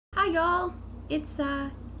y'all, it's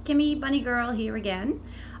Kimmy Bunny Girl here again,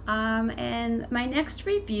 and my next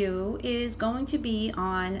review is going to be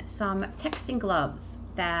on some texting gloves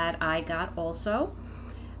that I got also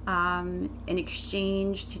in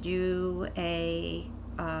exchange to do a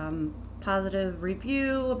positive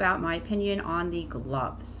review about my opinion on the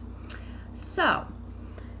gloves. So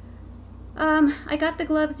I got the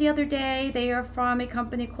gloves the other day. They are from a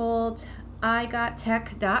company called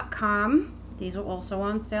iGotTech.com. These are also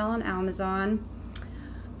on sale on Amazon.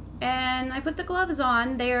 And I put the gloves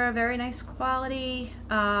on. They are a very nice quality.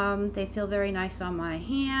 They feel very nice on my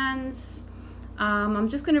hands. I'm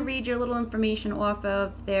just going to read you a little information off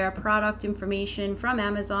of their product information from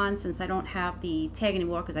Amazon, since I don't have the tag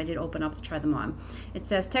anymore because I did open up to try them on. It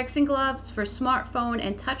says texting gloves for smartphone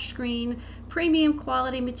and touchscreen, premium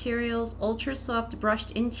quality materials, ultra soft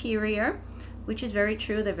brushed interior, which is very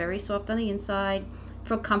true. They're very soft on the inside,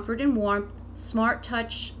 for comfort and warmth. Smart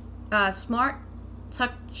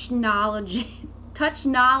Touch-nology.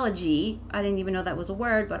 Touch-nology. I didn't even know that was a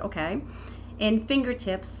word, but okay. And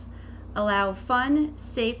fingertips allow fun,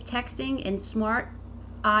 safe texting and smart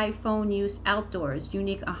iPhone use outdoors.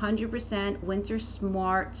 Unique 100% winter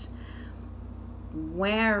smart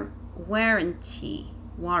Wear-antee.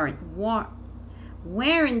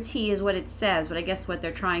 Wear-antee is what it says, but I guess what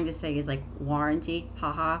they're trying to say is like warranty.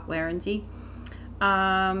 Haha, wear-antee.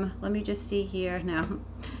 Let me just see here now.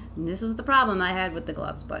 This was the problem I had with the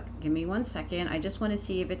gloves, but give me 1 second. I just want to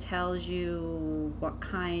see if it tells you what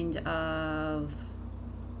kind of...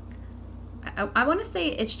 I want to say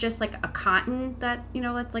it's just like a cotton that, you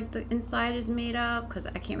know, that's like the inside is made of, because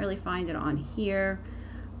I can't really find it on here.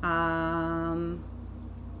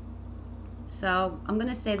 So I'm going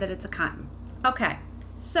to say that it's a cotton. Okay,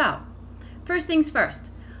 so first things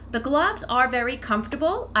first. The gloves are very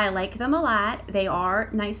comfortable. I like them a lot. They are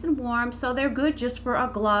nice and warm, so they're good just for a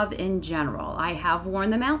glove in general. I have worn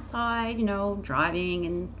them outside, you know, driving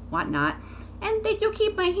and whatnot, and they do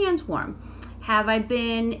keep my hands warm. Have I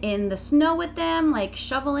been in the snow with them, like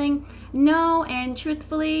shoveling? No, and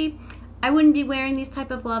truthfully, I wouldn't be wearing these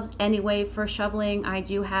type of gloves anyway for shoveling. I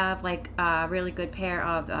do have like a really good pair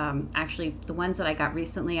of, actually the ones that I got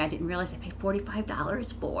recently, I didn't realize I paid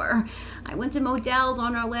 $45 for. I went to Modell's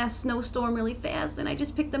on our last snowstorm really fast, and I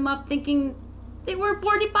just picked them up thinking they were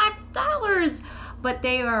 $45. But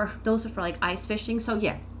those are for like ice fishing, so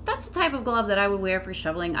yeah. That's the type of glove that I would wear for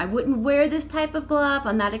shoveling. I wouldn't wear this type of glove.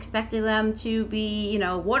 I'm not expecting them to be, you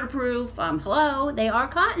know, waterproof. Hello, they are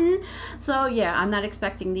cotton. So yeah, I'm not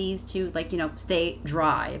expecting these to, like, you know, stay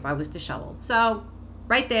dry if I was to shovel. So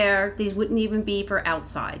right there, these wouldn't even be for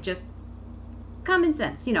outside. Just common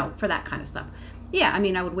sense, you know, for that kind of stuff. Yeah, I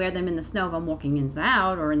mean, I would wear them in the snow if I'm walking in and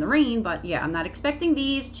out, or in the rain, but yeah, I'm not expecting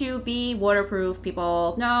these to be waterproof,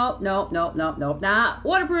 people. No, no, no, no, no, not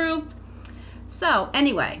waterproof. So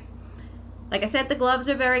anyway, like I said, the gloves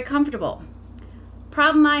are very comfortable.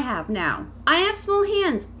 Problem I have now, I have small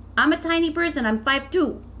hands. I'm a tiny person. I'm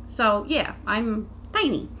 5'2". So yeah, I'm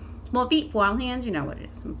tiny. Small feet, small hands, you know what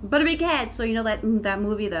it is. But a big head. So you know that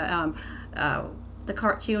movie, the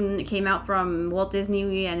cartoon, it came out from Walt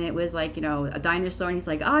Disney, and it was like, you know, a dinosaur, and he's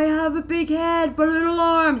like, I have a big head but little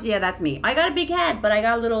arms. Yeah, that's me. I got a big head, but I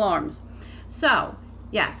got little arms. So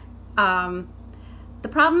yes, the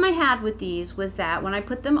problem I had with these was that when I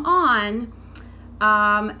put them on,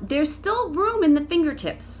 there's still room in the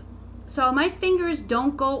fingertips. So my fingers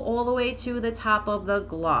don't go all the way to the top of the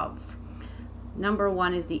glove. Number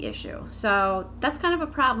one is the issue. So that's kind of a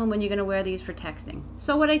problem when you're going to wear these for texting.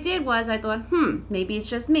 So what I did was I thought, maybe it's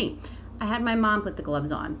just me. I had my mom put the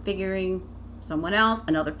gloves on, figuring someone else,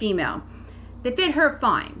 another female. They fit her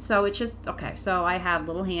fine. So it's just, okay, so I have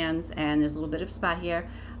little hands, and there's a little bit of spot here.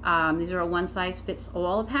 These are a one size fits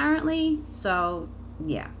all apparently, so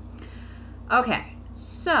yeah. Okay,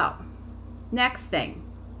 so next thing,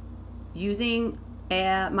 using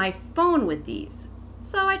my phone with these.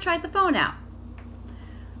 So I tried the phone out.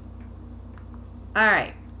 All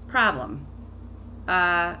right, problem.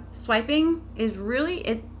 Swiping is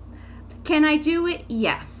really, can I do it?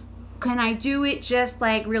 Yes. Can I do it just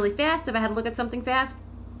like really fast if I had to look at something fast?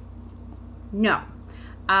 No.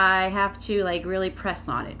 I have to like really press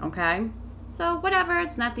on it, okay? So whatever,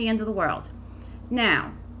 it's not the end of the world.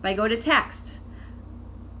 Now, if I go to text,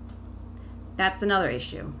 that's another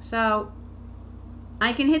issue. So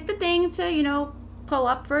I can hit the thing to, you know, pull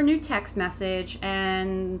up for a new text message,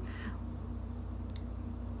 and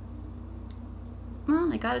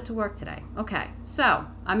well, I got it to work today. Okay, so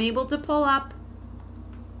I'm able to pull up,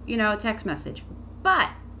 you know, a text message, but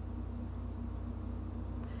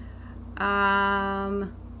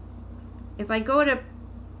if I go to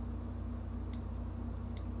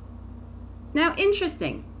Now,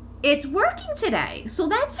 interesting. It's working today. So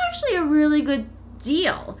that's actually a really good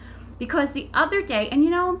deal, because the other day, and you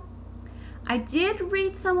know, I did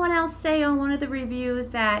read someone else say on one of the reviews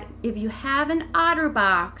that if you have an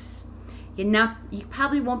OtterBox, you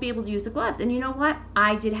probably won't be able to use the gloves. And you know what?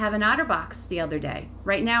 I did have an OtterBox the other day.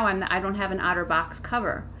 Right now, I don't have an OtterBox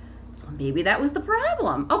cover. So maybe that was the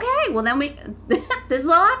problem. Okay, well then this is a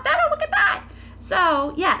lot better. Look at that.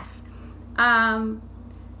 So yes, can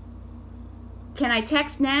I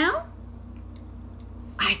text now?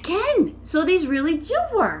 I can. So these really do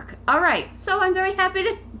work. All right. So I'm very happy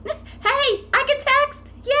to. Hey, I can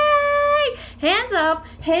text. Yay! Hands up.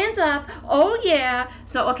 Hands up. Oh yeah.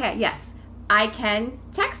 So okay, yes. I can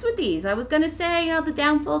text with these. I was going to say, you know, the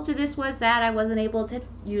downfall to this was that I wasn't able to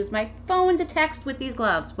use my phone to text with these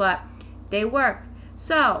gloves, but they work.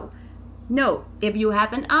 So, note, if you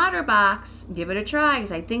have an OtterBox, give it a try,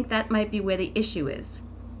 because I think that might be where the issue is.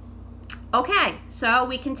 Okay, so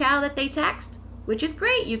we can tell that they text, which is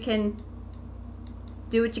great. You can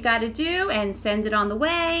do what you got to do and send it on the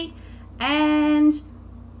way. And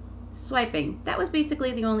swiping. That was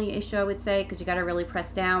basically the only issue, I would say, because you got to really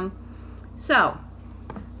press down. So,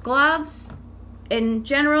 gloves in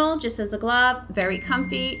general, just as a glove, very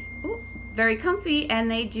comfy. Ooh, very comfy, and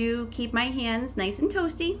they do keep my hands nice and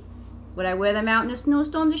toasty. Would I wear them out in a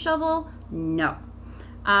snowstorm to shovel? No.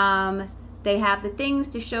 They have the things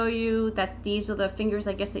to show you that these are the fingers,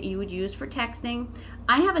 I guess, that you would use for texting.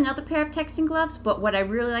 I have another pair of texting gloves, but what I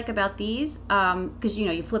really like about these, because you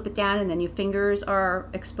know, you flip it down and then your fingers are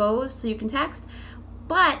exposed so you can text.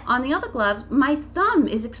 But on the other gloves, my thumb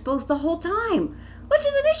is exposed the whole time, which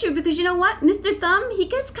is an issue because you know what? Mr. Thumb, he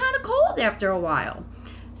gets kind of cold after a while.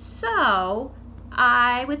 So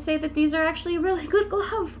I would say that these are actually a really good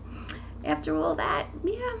glove after all that.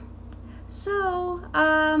 Yeah. So,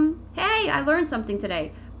 hey, I learned something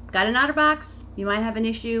today. Got an OtterBox, you might have an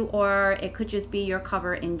issue, or it could just be your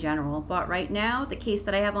cover in general. But right now, the case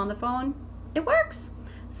that I have on the phone, it works.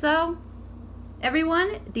 So,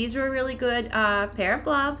 everyone, these are a really good pair of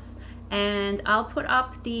gloves. And I'll put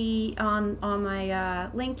up the, on my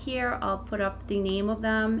link here, I'll put up the name of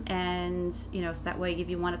them. And, you know, so that way if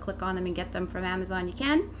you want to click on them and get them from Amazon, you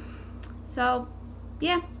can. So,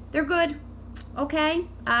 yeah, they're good. Okay,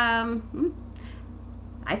 I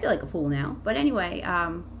feel like a fool now. But anyway,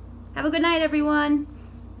 have a good night, everyone.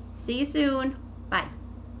 See you soon. Bye.